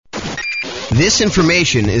This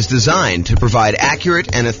information is designed to provide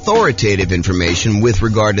accurate and authoritative information with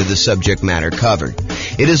regard to the subject matter covered.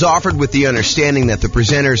 It is offered with the understanding that the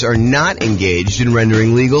presenters are not engaged in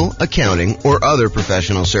rendering legal, accounting, or other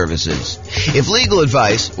professional services. If legal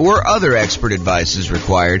advice or other expert advice is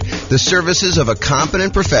required, the services of a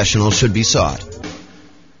competent professional should be sought.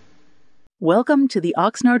 Welcome to the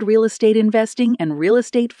Oxnard Real Estate Investing and Real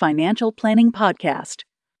Estate Financial Planning Podcast.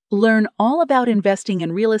 Learn all about investing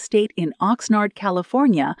in real estate in Oxnard,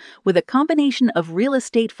 California, with a combination of real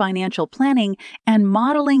estate financial planning and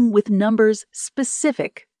modeling with numbers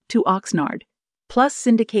specific to Oxnard, plus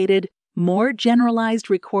syndicated, more generalized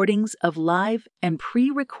recordings of live and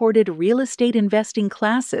pre-recorded real estate investing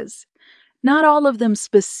classes, not all of them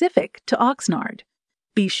specific to Oxnard.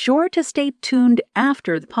 Be sure to stay tuned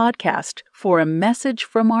after the podcast for a message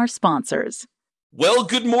from our sponsors. Well,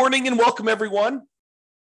 good morning and welcome, everyone.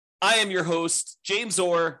 I am your host, James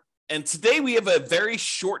Orr, and today we have a very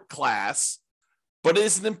short class, but it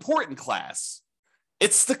is an important class.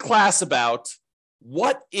 It's the class about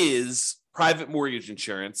what is private mortgage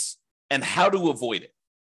insurance and how to avoid it.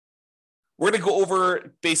 We're going to go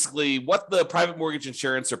over basically what the private mortgage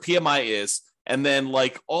insurance or PMI is, and then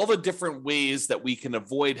like all the different ways that we can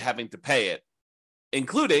avoid having to pay it,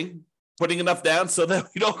 including putting enough down so that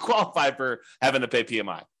we don't qualify for having to pay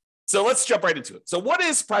PMI. So let's jump right into it. So what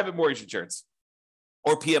is private mortgage insurance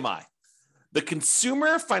or PMI? The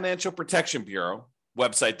Consumer Financial Protection Bureau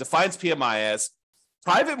website defines PMI as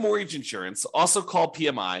private mortgage insurance, also called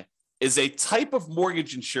PMI, is a type of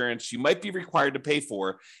mortgage insurance you might be required to pay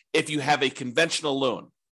for if you have a conventional loan.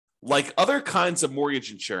 Like other kinds of mortgage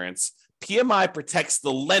insurance, PMI protects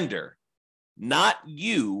the lender, not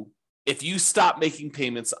you, if you stop making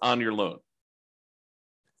payments on your loan.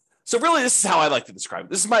 So really, this is how I like to describe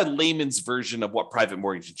it. This is my layman's version of what private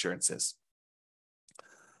mortgage insurance is.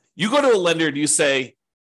 You go to a lender and you say,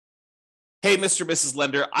 hey, Mr. Mrs.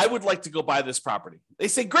 Lender, I would like to go buy this property. They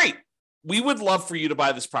say, great. We would love for you to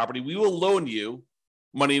buy this property. We will loan you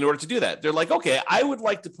money in order to do that. They're like, okay, I would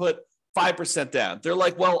like to put 5% down. They're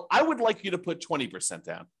like, well, I would like you to put 20%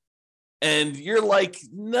 down. And you're like,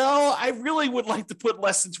 no, I really would like to put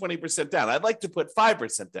less than 20% down. I'd like to put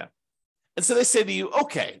 5% down. And so they say to you,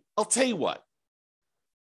 okay, I'll tell you what,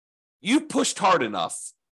 you pushed hard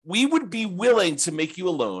enough. We would be willing to make you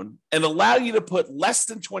a loan and allow you to put less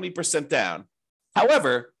than 20% down.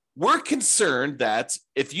 However, we're concerned that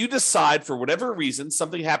if you decide for whatever reason,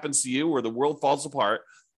 something happens to you or the world falls apart,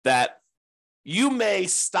 that you may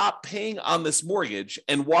stop paying on this mortgage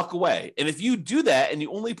and walk away. And if you do that and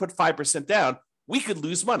you only put 5% down, we could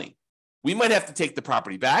lose money. We might have to take the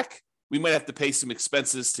property back. We might have to pay some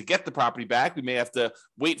expenses to get the property back. We may have to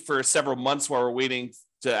wait for several months while we're waiting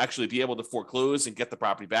to actually be able to foreclose and get the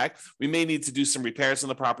property back. We may need to do some repairs on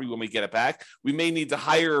the property when we get it back. We may need to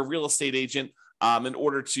hire a real estate agent in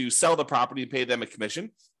order to sell the property and pay them a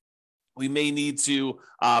commission. We may need to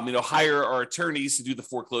hire our attorneys to do the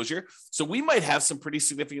foreclosure. So we might have some pretty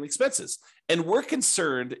significant expenses. And we're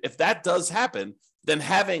concerned if that does happen, then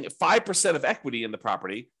having 5% of equity in the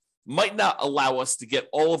property might not allow us to get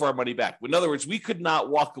all of our money back. In other words, we could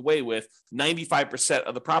not walk away with 95%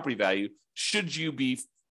 of the property value should you be,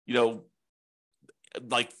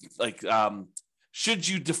 should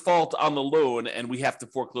you default on the loan and we have to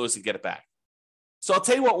foreclose and get it back. So I'll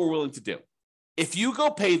tell you what we're willing to do. If you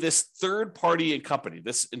go pay this third party company,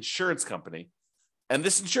 this insurance company, and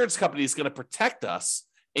this insurance company is going to protect us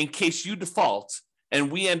in case you default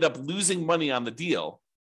and we end up losing money on the deal,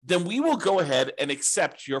 then we will go ahead and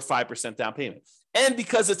accept your 5% down payment. And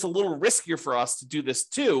because it's a little riskier for us to do this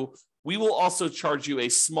too, we will also charge you a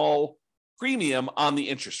small premium on the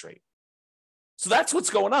interest rate. So that's what's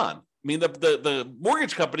going on. I mean, the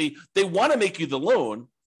mortgage company, they want to make you the loan,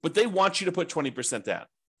 but they want you to put 20% down.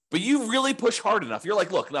 But you really push hard enough. You're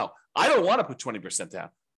like, look, no, I don't want to put 20% down.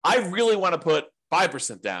 I really want to put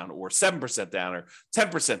 5% down or 7% down or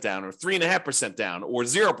 10% down or 3.5% down or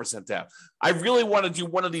 0% down. I really want to do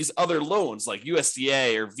one of these other loans like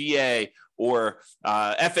USDA or VA or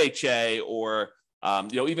FHA or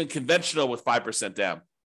even conventional with 5% down.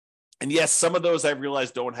 And yes, some of those I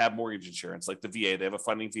realize don't have mortgage insurance, like the VA. They have a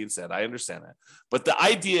funding fee instead. I understand that. But the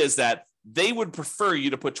idea is that they would prefer you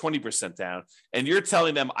to put 20% down. And you're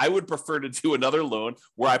telling them, I would prefer to do another loan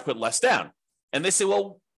where I put less down. And they say,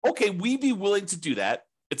 well, okay, we'd be willing to do that.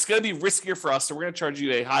 It's going to be riskier for us. So we're going to charge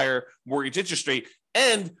you a higher mortgage interest rate.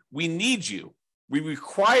 And we need you. We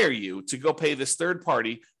require you to go pay this third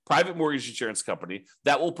party private mortgage insurance company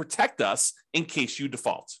that will protect us in case you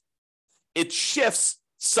default. It shifts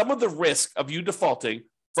some of the risk of you defaulting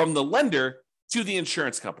from the lender to the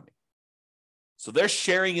insurance company. So they're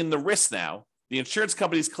sharing in the risk now. The insurance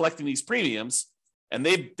company is collecting these premiums, and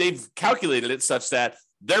they've calculated it such that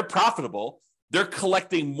they're profitable. They're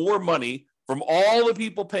collecting more money from all the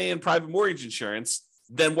people paying private mortgage insurance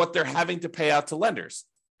than what they're having to pay out to lenders.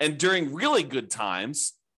 And during really good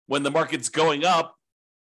times, when the market's going up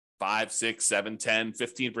 5, 6, 7, 10,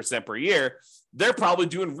 15% per year, they're probably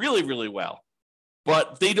doing really, really well.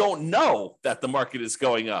 But they don't know that the market is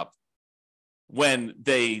going up when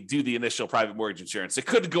they do the initial private mortgage insurance. It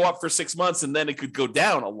could go up for 6 months and then it could go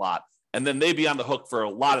down a lot. And then they'd be on the hook for a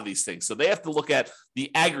lot of these things. So they have to look at the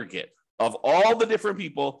aggregate of all the different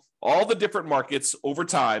people, all the different markets over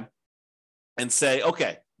time and say,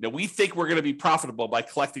 okay, now we think we're going to be profitable by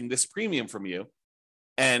collecting this premium from you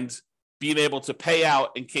and being able to pay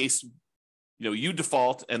out in case you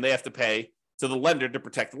default and they have to pay to the lender to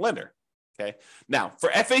protect the lender. Okay. Now, for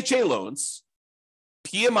FHA loans,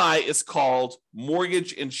 PMI is called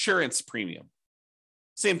mortgage insurance premium.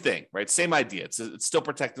 Same thing, right? Same idea. It's still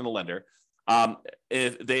protecting the lender.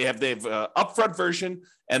 They have upfront version,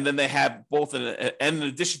 and then they have both, and in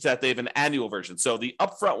addition to that, they have an annual version. So the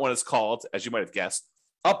upfront one is called, as you might have guessed,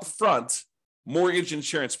 upfront mortgage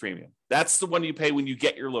insurance premium. That's the one you pay when you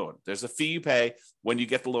get your loan. There's a fee you pay when you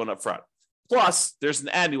get the loan upfront. Plus, there's an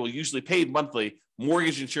annual, usually paid monthly,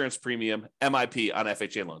 mortgage insurance premium, MIP, on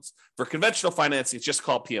FHA loans. For conventional financing, it's just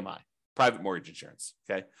called PMI, private mortgage insurance.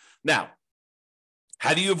 Okay. Now,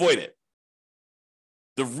 how do you avoid it?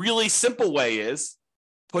 The really simple way is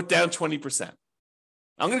put down 20%.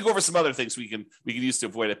 I'm going to go over some other things we can use to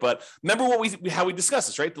avoid it. But remember how we discussed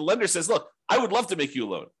this, right? The lender says, look, I would love to make you a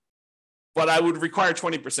loan, but I would require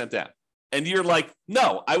 20% down. And you're like,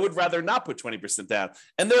 no, I would rather not put 20% down.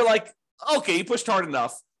 And they're like, okay, you pushed hard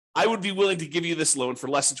enough. I would be willing to give you this loan for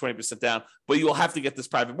less than 20% down, but you'll have to get this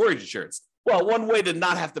private mortgage insurance. Well, one way to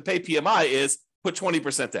not have to pay PMI is put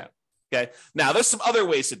 20% down. Okay. Now, there's some other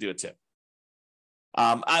ways to do it too.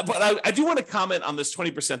 But I do want to comment on this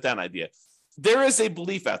 20% down idea. There is a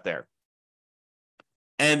belief out there,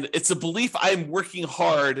 and it's a belief I'm working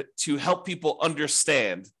hard to help people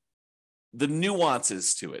understand the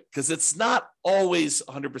nuances to it, because it's not always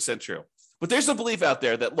 100% true. But there's a belief out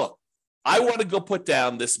there that, look, I want to go put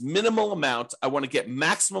down this minimal amount. I want to get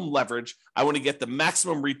maximum leverage. I want to get the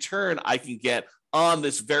maximum return I can get on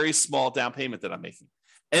this very small down payment that I'm making.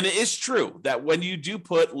 And it is true that when you do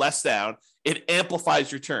put less down, it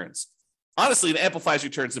amplifies returns. Honestly, it amplifies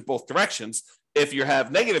returns in both directions. If you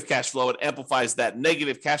have negative cash flow, it amplifies that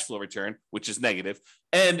negative cash flow return, which is negative.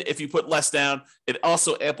 And if you put less down, it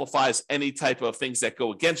also amplifies any type of things that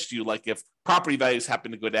go against you. Like if property values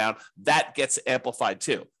happen to go down, that gets amplified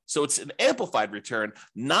too. So it's an amplified return,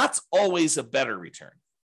 not always a better return.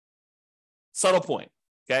 Subtle point,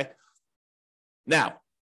 okay? Now,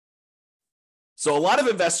 so a lot of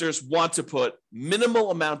investors want to put minimal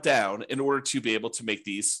amount down in order to be able to make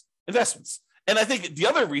these investments. And I think the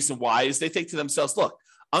other reason why is they think to themselves, look,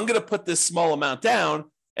 I'm going to put this small amount down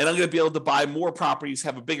and I'm going to be able to buy more properties,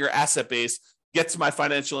 have a bigger asset base, get to my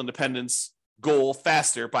financial independence goal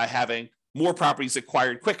faster by having more properties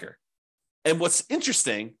acquired quicker. And what's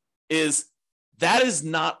interesting is that is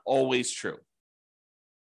not always true.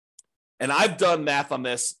 And I've done math on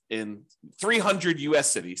this in 300 US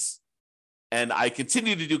cities. And I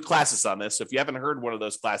continue to do classes on this. So if you haven't heard one of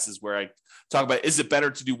those classes where I talk about, is it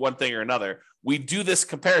better to do one thing or another? We do this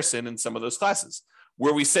comparison in some of those classes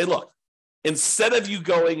where we say, look, instead of you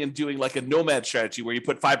going and doing like a nomad strategy where you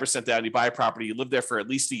put 5% down, you buy a property, you live there for at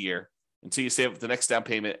least a year until you save up the next down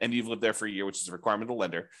payment and you've lived there for a year, which is a requirement of the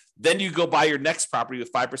lender. Then you go buy your next property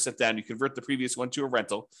with 5% down, you convert the previous one to a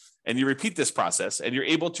rental, and you repeat this process, and you're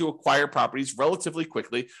able to acquire properties relatively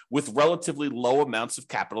quickly with relatively low amounts of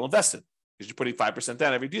capital invested. Because you're putting 5%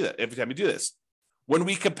 down every time you do this. When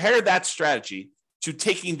we compare that strategy to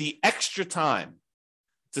taking the extra time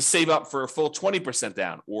to save up for a full 20%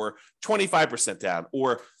 down or 25% down,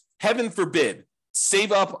 or heaven forbid,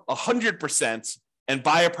 save up 100% and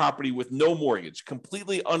buy a property with no mortgage,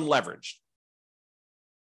 completely unleveraged,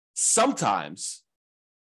 sometimes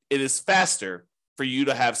it is faster for you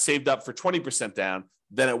to have saved up for 20% down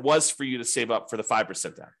than it was for you to save up for the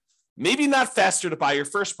 5% down. Maybe not faster to buy your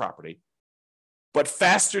first property, but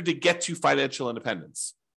faster to get to financial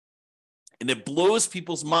independence. And it blows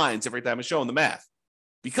people's minds every time I show them the math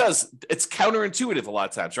because it's counterintuitive a lot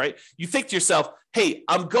of times, right? You think to yourself, hey,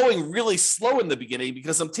 I'm going really slow in the beginning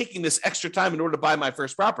because I'm taking this extra time in order to buy my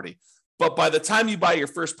first property. But by the time you buy your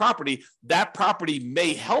first property, that property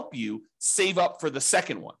may help you save up for the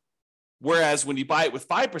second one. Whereas when you buy it with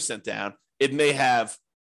 5% down, it may have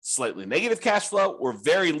slightly negative cash flow or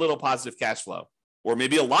very little positive cash flow, or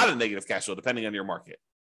maybe a lot of negative cash flow, depending on your market.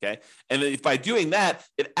 Okay. And if by doing that,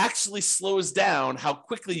 it actually slows down how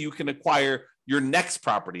quickly you can acquire your next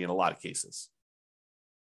property in a lot of cases.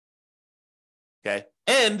 Okay.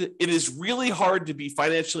 And it is really hard to be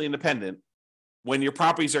financially independent when your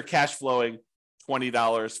properties are cash flowing $20,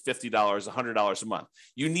 $50, $100 a month.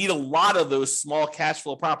 You need a lot of those small cash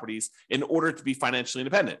flow properties in order to be financially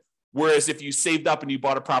independent. Whereas if you saved up and you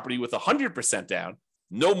bought a property with 100% down,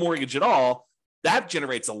 no mortgage at all, that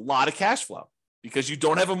generates a lot of cash flow because you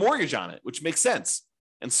don't have a mortgage on it, which makes sense.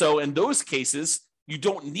 And so in those cases, you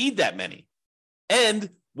don't need that many. And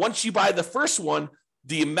once you buy the first one,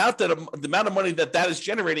 the amount of money that is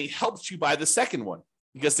generating helps you buy the second one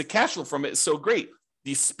because the cash flow from it is so great.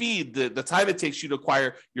 The speed, the time it takes you to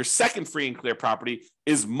acquire your second free and clear property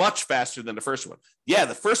is much faster than the first one. Yeah,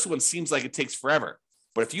 the first one seems like it takes forever.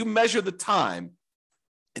 But if you measure the time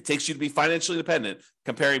it takes you to be financially independent,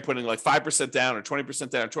 comparing putting like 5% down or 20%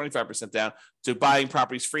 down or 25% down to buying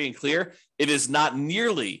properties free and clear, it is not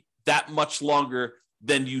nearly that much longer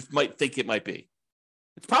than you might think it might be.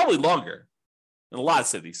 It's probably longer in a lot of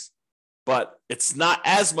cities, but it's not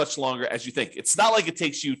as much longer as you think. It's not like it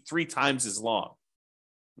takes you 3 times as long.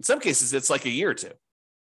 In some cases, it's like a year or two.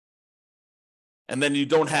 And then you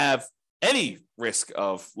don't have any risk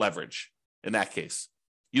of leverage in that case.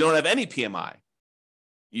 You don't have any PMI.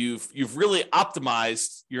 You've really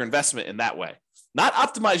optimized your investment in that way. Not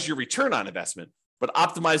optimize your return on investment, but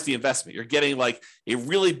optimize the investment. You're getting like a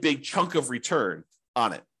really big chunk of return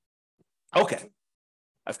on it. Okay.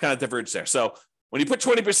 I've kind of diverged there. So when you put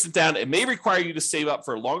 20% down, it may require you to save up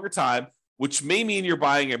for a longer time, which may mean you're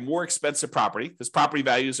buying a more expensive property because property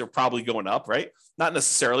values are probably going up, right? Not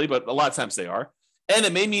necessarily, but a lot of times they are. And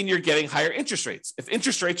it may mean you're getting higher interest rates. If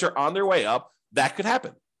interest rates are on their way up, that could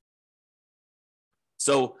happen.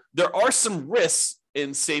 So there are some risks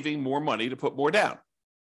in saving more money to put more down.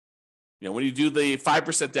 You know, when you do the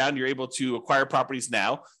 5% down, you're able to acquire properties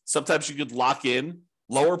now. Sometimes you could lock in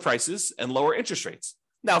lower prices and lower interest rates.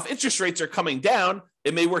 Now, if interest rates are coming down,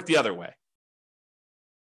 it may work the other way.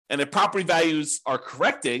 And if property values are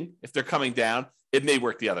correcting, if they're coming down, it may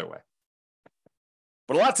work the other way.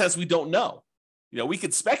 But a lot of times we don't know. You know, we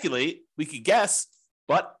could speculate, we could guess,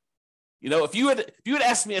 but you know, if you had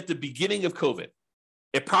asked me at the beginning of COVID,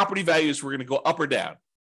 if property values were going to go up or down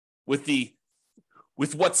with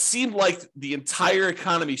what seemed like the entire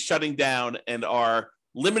economy shutting down and our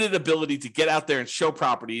limited ability to get out there and show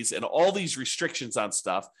properties and all these restrictions on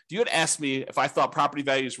stuff, if you had asked me if I thought property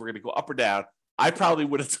values were going to go up or down, I probably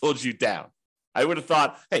would have told you down. I would have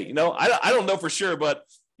thought, hey, you know, I don't know for sure, but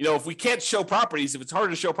you know, if we can't show properties, if it's harder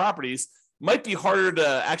to show properties, it might be harder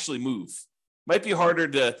to actually move. Might be harder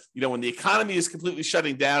to, you know, when the economy is completely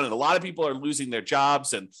shutting down and a lot of people are losing their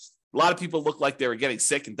jobs and a lot of people look like they were getting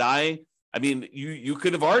sick and dying. I mean, you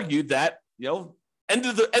could have argued that, you know, end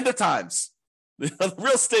of times, the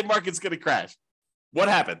real estate market's going to crash. What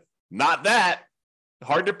happened? Not that.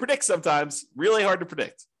 Hard to predict sometimes. Really hard to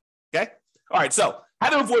predict. Okay. All right. So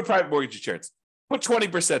how to avoid private mortgage insurance? Put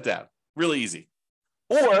 20% down. Really easy.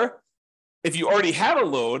 Or if you already have a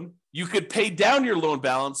loan, you could pay down your loan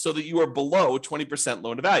balance so that you are below 20%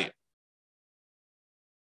 loan to value.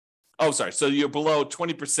 Oh, sorry. So you're below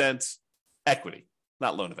 20% equity,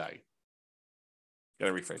 not loan to value. Got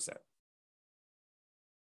to rephrase that.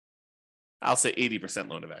 I'll say 80%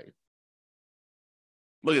 loan to value.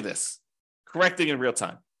 Look at this. Correcting in real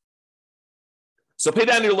time. So pay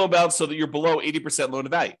down your loan balance so that you're below 80% loan to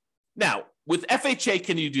value. Now, with FHA,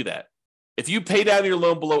 can you do that? If you pay down your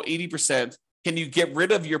loan below 80%, can you get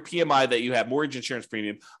rid of your PMI that you have, mortgage insurance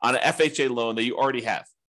premium, on an FHA loan that you already have?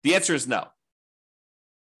 The answer is no.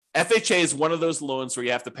 FHA is one of those loans where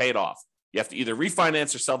you have to pay it off. You have to either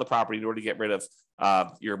refinance or sell the property in order to get rid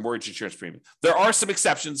of your mortgage insurance premium. There are some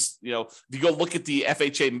exceptions. You know, if you go look at the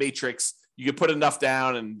FHA matrix, you can put enough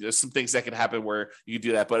down, and there's some things that can happen where you can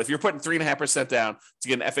do that. But if you're putting 3.5% down to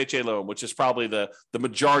get an FHA loan, which is probably the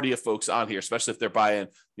majority of folks on here, especially if they're buying,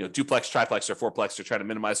 you know, duplex, triplex, or fourplex, or trying to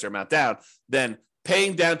minimize their amount down, then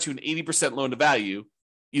paying down to an 80% loan to value,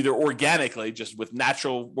 either organically, just with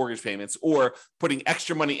natural mortgage payments, or putting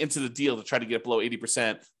extra money into the deal to try to get below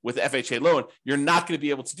 80% with the FHA loan, you're not going to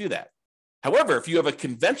be able to do that. However, if you have a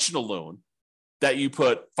conventional loan that you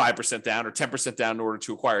put 5% down or 10% down in order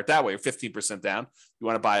to acquire it that way, or 15% down, you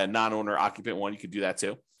want to buy a non-owner occupant one, you could do that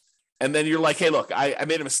too. And then you're like, hey, look, I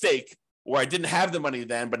made a mistake, or I didn't have the money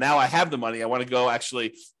then, but now I have the money. I want to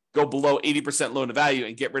go below 80% loan to value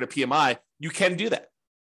and get rid of PMI. You can do that.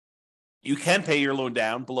 You can pay your loan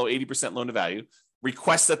down below 80% loan to value,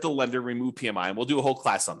 request that the lender remove PMI, and we'll do a whole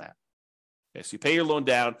class on that. Okay, so you pay your loan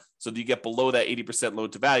down so that you get below that 80% loan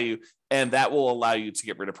to value, and that will allow you to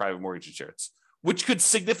get rid of private mortgage insurance. which could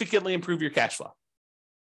significantly improve your cash flow.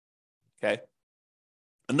 Okay.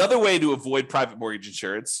 Another way to avoid private mortgage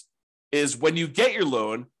insurance is when you get your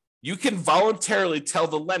loan, you can voluntarily tell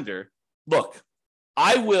the lender, look,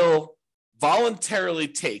 I will voluntarily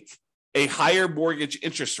take a higher mortgage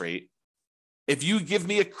interest rate if you give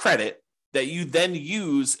me a credit that you then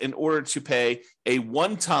use in order to pay a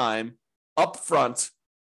one-time upfront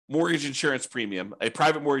mortgage insurance premium, a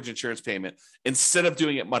private mortgage insurance payment, instead of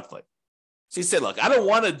doing it monthly. So you say, look, I don't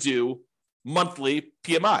want to do monthly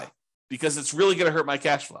PMI because it's really going to hurt my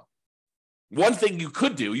cash flow. One thing you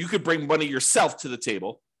could do, you could bring money yourself to the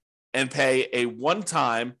table and pay a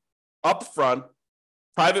one-time upfront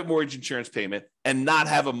private mortgage insurance payment and not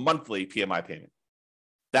have a monthly PMI payment.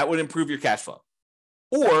 That would improve your cash flow.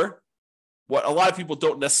 Or what a lot of people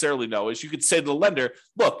don't necessarily know is you could say to the lender,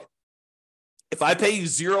 look, if I pay you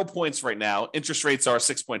 0 points right now, interest rates are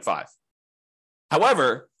 6.5.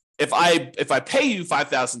 However, if I pay you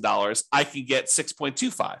 $5,000, I can get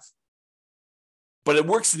 6.25. But it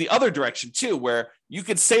works in the other direction too, where you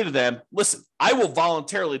could say to them, listen, I will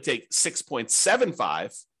voluntarily take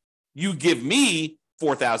 6.75. You give me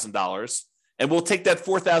 $4,000, and we'll take that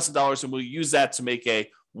 $4,000 and we'll use that to make a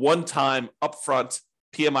one-time upfront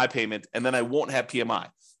PMI payment, and then I won't have PMI.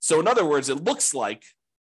 So in other words, it looks like,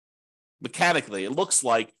 mechanically, it looks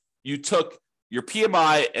like you took your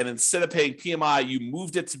PMI and instead of paying PMI, you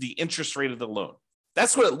moved it to the interest rate of the loan.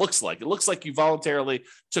 That's what it looks like. It looks like you voluntarily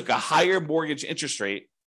took a higher mortgage interest rate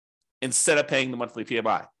instead of paying the monthly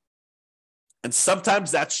PMI. And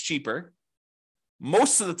sometimes that's cheaper.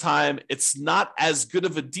 Most of the time, it's not as good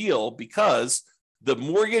of a deal because the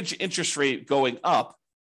mortgage interest rate going up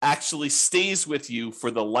actually stays with you for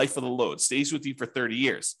the life of the loan, stays with you for 30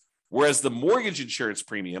 years. Whereas the mortgage insurance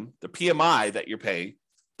premium, the PMI that you're paying,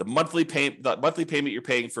 the monthly payment you're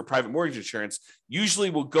paying for private mortgage insurance usually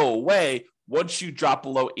will go away once you drop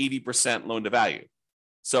below 80% loan to value.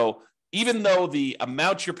 So even though the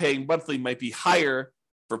amount you're paying monthly might be higher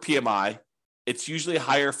for PMI, it's usually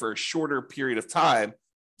higher for a shorter period of time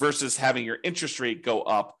versus having your interest rate go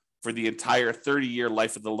up for the entire 30-year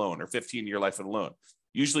life of the loan or 15-year life of the loan.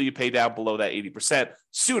 Usually you pay down below that 80%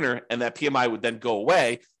 sooner, and that PMI would then go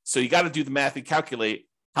away. So you got to do the math and calculate,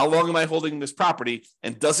 how long am I holding this property,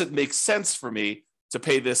 and does it make sense for me to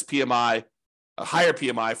pay this PMI, a higher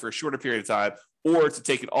PMI for a shorter period of time, or to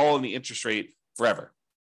take it all in the interest rate forever?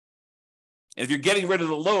 And if you're getting rid of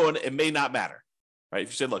the loan, it may not matter, right? If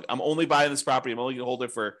you said, look, I'm only buying this property, I'm only going to hold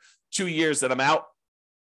it for 2 years, then I'm out,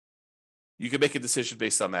 you can make a decision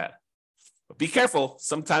based on that. But be careful.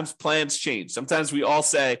 Sometimes plans change. Sometimes we all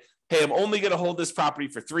say, hey, I'm only going to hold this property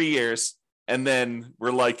for 3 years. And then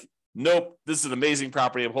we're like, nope, this is an amazing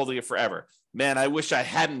property. I'm holding it forever. Man, I wish I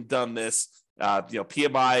hadn't done this,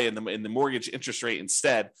 PMI and the mortgage interest rate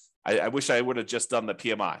instead. I wish I would have just done the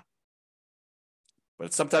PMI.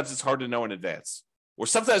 But sometimes it's hard to know in advance. Or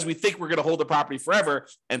sometimes we think we're going to hold the property forever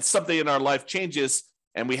and something in our life changes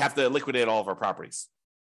and we have to liquidate all of our properties.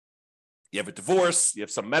 You have a divorce, you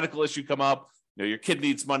have some medical issue come up, your kid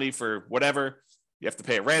needs money for whatever, you have to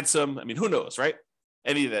pay a ransom. I mean, who knows, right?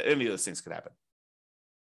 Any of those things could happen.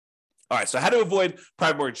 All right, so how to avoid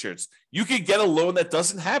private mortgage insurance? You could get a loan that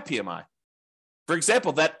doesn't have PMI. For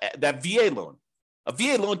example, that VA loan. A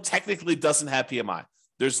VA loan technically doesn't have PMI.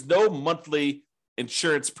 There's no monthly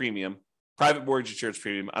insurance premium, private mortgage insurance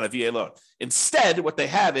premium on a VA loan. Instead, what they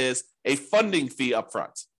have is a funding fee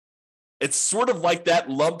upfront. It's sort of like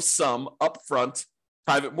that lump sum upfront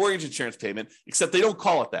private mortgage insurance payment, except they don't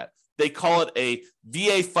call it that. They call it a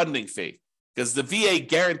VA funding fee because the VA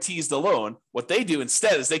guarantees the loan. What they do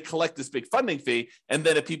instead is they collect this big funding fee, and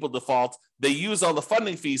then if people default, they use all the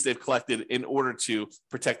funding fees they've collected in order to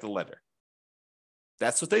protect the lender.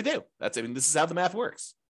 That's what they do. This is how the math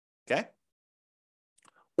works. Okay?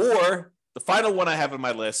 Or the final one I have on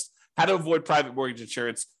my list, how to avoid private mortgage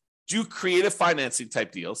insurance, do creative financing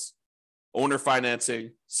type deals. Owner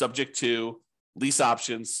financing, subject to lease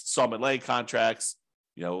options, installment loan contracts,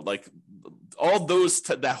 like all those,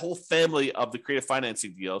 that whole family of the creative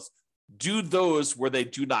financing deals, do those where they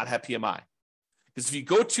do not have PMI. Because if you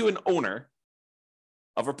go to an owner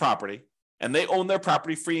of a property and they own their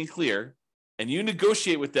property free and clear, and you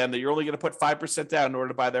negotiate with them that you're only going to put 5% down in order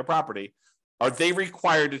to buy their property, are they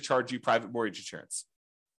required to charge you private mortgage insurance?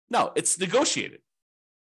 No, it's negotiated.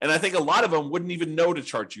 And I think a lot of them wouldn't even know to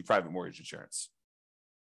charge you private mortgage insurance.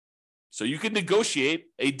 So you can negotiate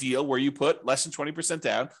a deal where you put less than 20%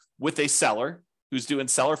 down with a seller who's doing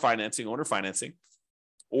seller financing, owner financing,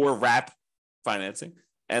 or wrap financing,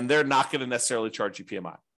 and they're not going to necessarily charge you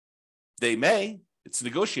PMI. They may, it's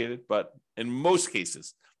negotiated, but in most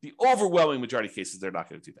cases, the overwhelming majority of cases, they're not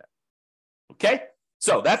going to do that. Okay?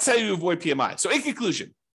 So that's how you avoid PMI. So in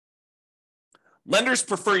conclusion, lenders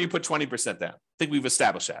prefer you put 20% down. I think we've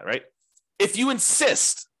established that, right? If you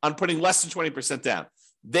insist on putting less than 20% down,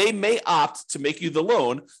 they may opt to make you the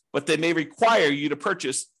loan, but they may require you to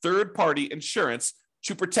purchase third-party insurance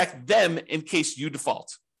to protect them in case you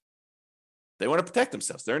default. They want to protect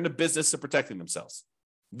themselves. They're in the business of protecting themselves.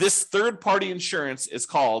 This third-party insurance is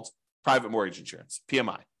called private mortgage insurance,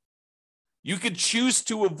 PMI. You could choose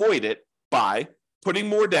to avoid it by putting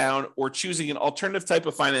more down or choosing an alternative type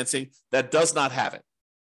of financing that does not have it.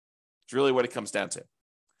 It's really what it comes down to.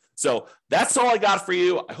 So that's all I got for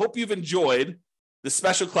you. I hope you've enjoyed this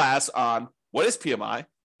special class on what is PMI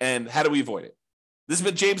and how do we avoid it. This has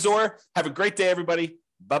been James Orr. Have a great day, everybody.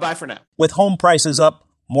 Bye-bye for now. With home prices up,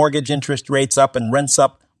 mortgage interest rates up, and rents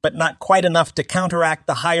up, but not quite enough to counteract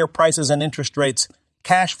the higher prices and interest rates,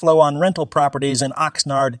 cash flow on rental properties in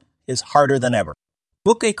Oxnard is harder than ever.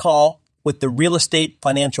 Book a call with the Real Estate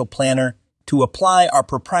Financial Planner to apply our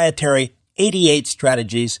proprietary 88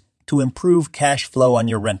 strategies to improve cash flow on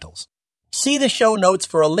your rentals. See the show notes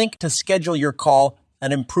for a link to schedule your call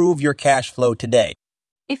and improve your cash flow today.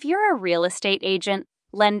 If you're a real estate agent,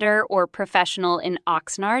 lender, or professional in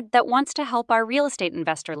Oxnard that wants to help our real estate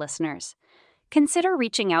investor listeners, consider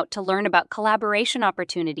reaching out to learn about collaboration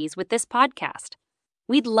opportunities with this podcast.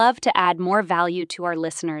 We'd love to add more value to our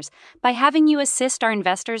listeners by having you assist our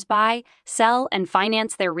investors buy, sell, and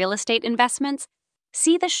finance their real estate investments.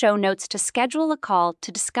 See the show notes to schedule a call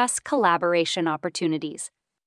to discuss collaboration opportunities.